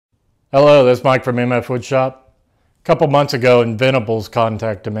Hello, this is Mike from MFWoodShop. A couple months ago, Inventables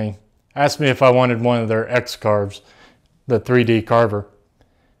contacted me, asked me if I wanted one of their X-Carves, the 3D carver.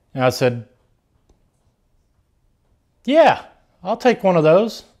 And I said, yeah, I'll take one of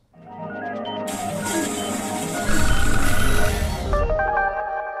those.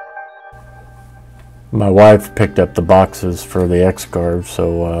 My wife picked up the boxes for the X-Carve,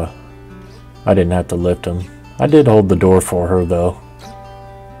 so I didn't have to lift them. I did hold the door for her though.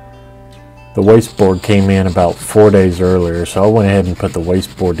 The wasteboard came in about 4 days earlier, so I went ahead and put the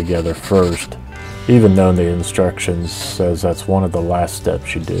wasteboard together first, even though the instructions says that's one of the last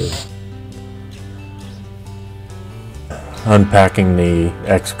steps you do. Unpacking the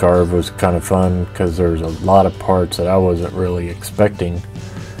X-Carve was kind of fun because there's a lot of parts that I wasn't really expecting,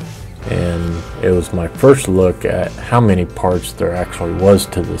 and it was my first look at how many parts there actually was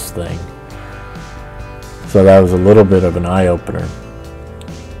to this thing. So that was a little bit of an eye-opener.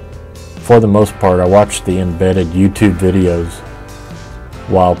 For the most part, I watched the embedded YouTube videos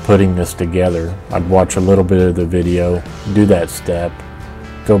while putting this together. I'd watch a little bit of the video, do that step,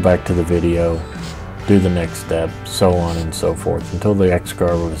 go back to the video, do the next step, so on and so forth until the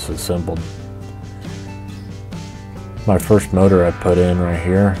X-Carve was assembled. My first motor I put in right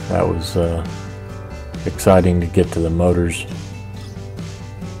here, that was exciting to get to the motors.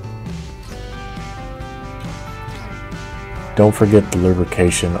 Don't forget the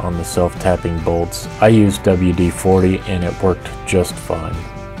lubrication on the self-tapping bolts. I used WD-40 and it worked just fine.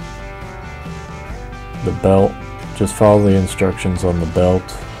 The belt, just follow the instructions on the belt.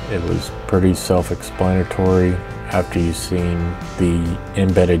 It was pretty self-explanatory after you've seen the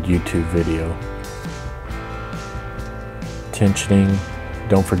embedded YouTube video. Tensioning,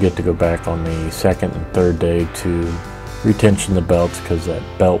 don't forget to go back on the second and third day to retension the belts because that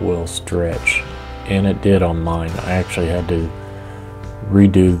belt will stretch. And it did on mine. I actually had to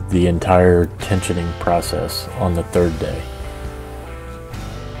redo the entire tensioning process on the third day.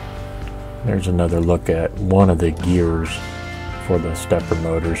 There's another look at one of the gears for the stepper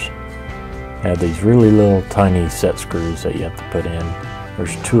motors. They have these really little tiny set screws that you have to put in.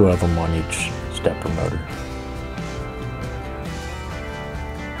 There's 2 of them on each stepper motor.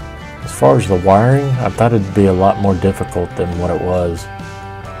 As far as the wiring, I thought it'd be a lot more difficult than what it was.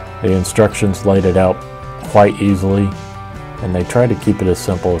 The instructions laid it out quite easily, and they tried to keep it as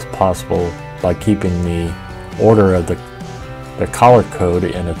simple as possible by keeping the order of the collar code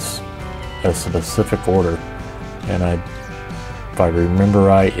in a specific order. And if I remember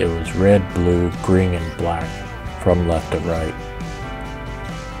right, it was red, blue, green, and black from left to right.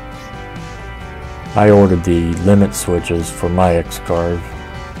 I ordered the limit switches for my X-Carve,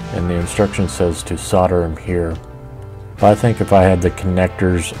 and the instruction says to solder them here. I think if I had the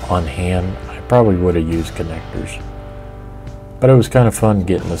connectors on hand, I probably would have used connectors. But it was kind of fun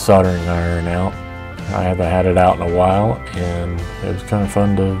getting the soldering iron out. I haven't had it out in a while, and it was kind of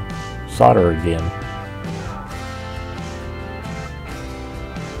fun to solder again.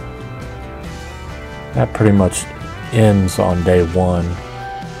 That pretty much ends on day 1.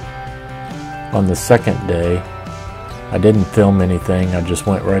 On the second day, I didn't film anything. I just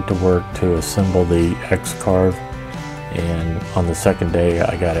went right to work to assemble the X-Carve. And on the second day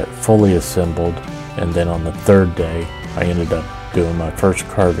I got it fully assembled, and then on the third day I ended up doing my first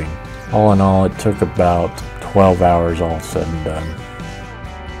carving. All in all, it took about 12 hours all said and done.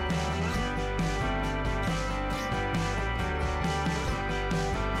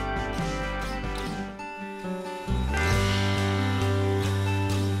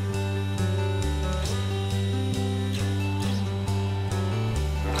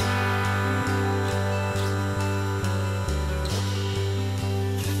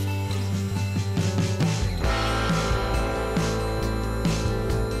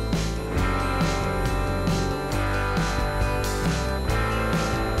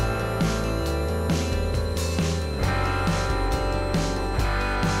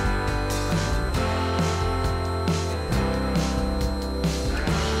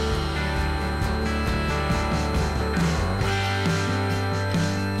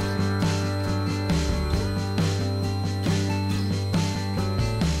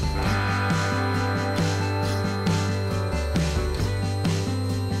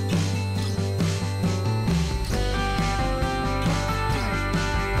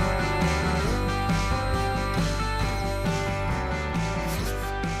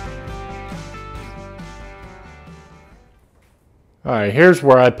 Alright, here's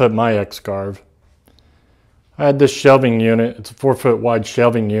where I put my X-Carve. I had this shelving unit, it's a 4-foot wide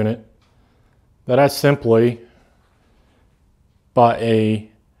shelving unit, that I simply bought a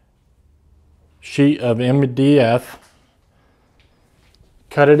sheet of MDF,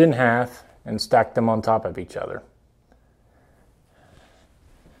 cut it in half and stacked them on top of each other.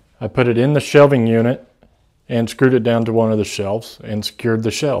 I put it in the shelving unit and screwed it down to one of the shelves and secured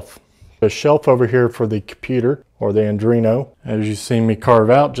the shelf. The shelf over here for the computer, or the Arduino, as you seen me carve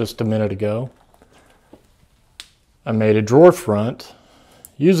out just a minute ago. I made a drawer front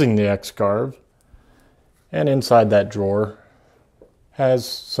using the X-Carve, and inside that drawer has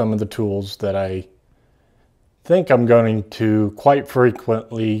some of the tools that I think I'm going to quite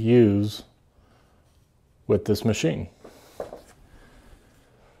frequently use with this machine.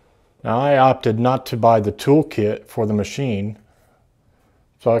 Now, I opted not to buy the tool kit for the machine,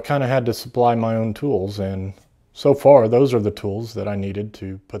 so I kind of had to supply my own tools, and so far those are the tools that I needed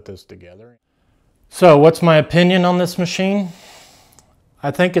to put this together. So what's my opinion on this machine?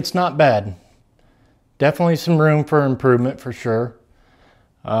 I think it's not bad. Definitely some room for improvement for sure.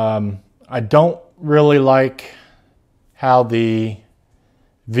 I don't really like how the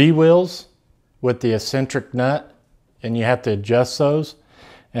V-wheels with the eccentric nut, and you have to adjust those.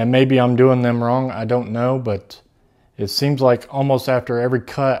 And maybe I'm doing them wrong, I don't know, but it seems like almost after every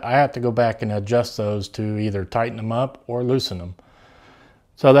cut, I have to go back and adjust those to either tighten them up or loosen them.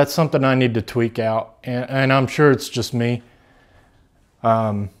 So that's something I need to tweak out, and I'm sure it's just me.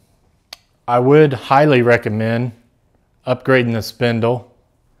 I would highly recommend upgrading the spindle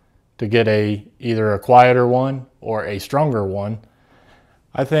to get either a quieter one or a stronger one.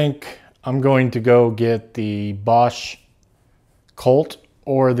 I think I'm going to go get the Bosch Colt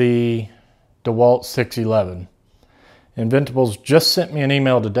or the DeWalt 611. Inventables just sent me an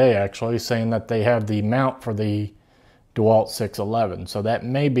email today actually saying that they have the mount for the DeWalt 611, so that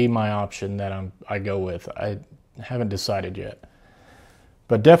may be my option that I go with. I haven't decided yet,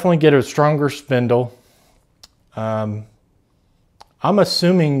 but definitely get a stronger spindle. I'm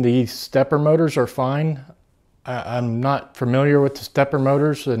assuming the stepper motors are fine. I'm not familiar with the stepper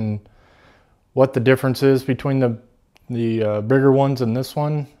motors and what the difference is between the bigger ones and this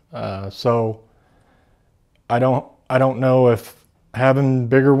one, so I don't know if having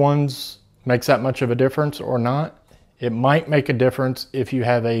bigger ones makes that much of a difference or not. It might make a difference if you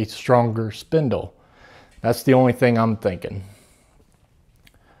have a stronger spindle. That's the only thing I'm thinking.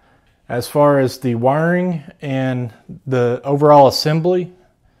 As far as the wiring and the overall assembly,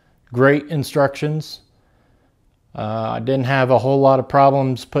 great instructions. I didn't have a whole lot of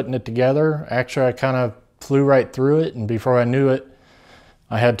problems putting it together. Actually, I kind of flew right through it, and before I knew it,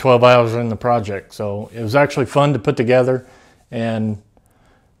 I had 12 hours in the project. So it was actually fun to put together, and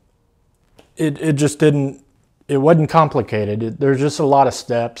it just didn't, it wasn't complicated. There's just a lot of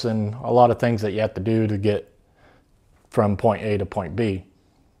steps and a lot of things that you have to do to get from point A to point B.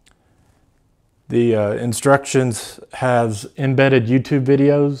 The instructions has embedded YouTube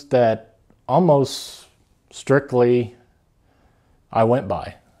videos that almost strictly I went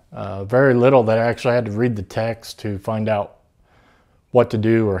by. Very little that I actually had to read the text to find out what to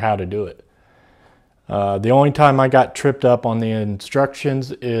do or how to do it. The only time I got tripped up on the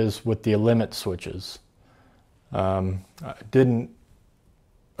instructions is with the limit switches. I didn't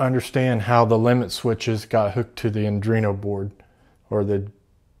understand how the limit switches got hooked to the Arduino board, or the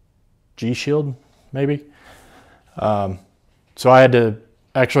G-Shield maybe. So I had to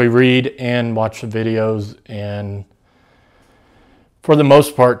actually read and watch the videos, and for the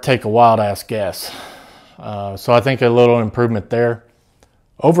most part take a wild ass guess. So I think a little improvement there.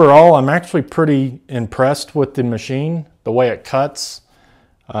 Overall, I'm actually pretty impressed with the machine, the way it cuts.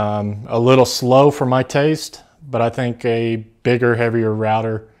 A little slow for my taste, but I think a bigger, heavier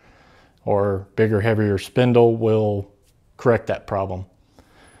router or bigger, heavier spindle will correct that problem.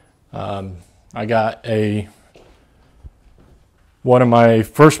 I got one of my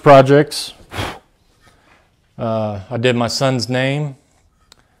first projects. I did my son's name,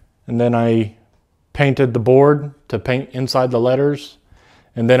 and then I painted the board to paint inside the letters,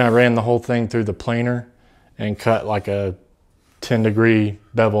 and then I ran the whole thing through the planer and cut like a 10-degree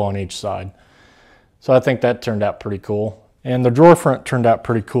bevel on each side. So I think that turned out pretty cool. And the drawer front turned out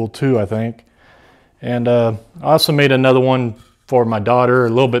pretty cool too, I think. And I also made another one for my daughter, a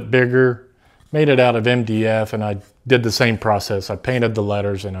little bit bigger. Made it out of MDF, and I did the same process. I painted the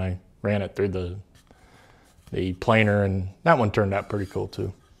letters and I ran it through the planer, and that one turned out pretty cool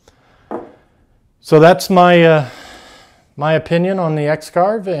too. So that's my my opinion on the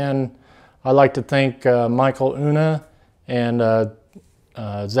X-Carve, and I'd like to thank Michael, Una, and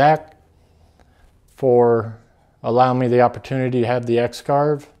Zach for allowing me the opportunity to have the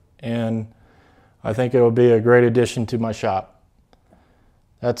X-Carve, and I think it will be a great addition to my shop.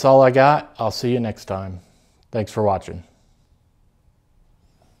 That's all I got. I'll see you next time. Thanks for watching.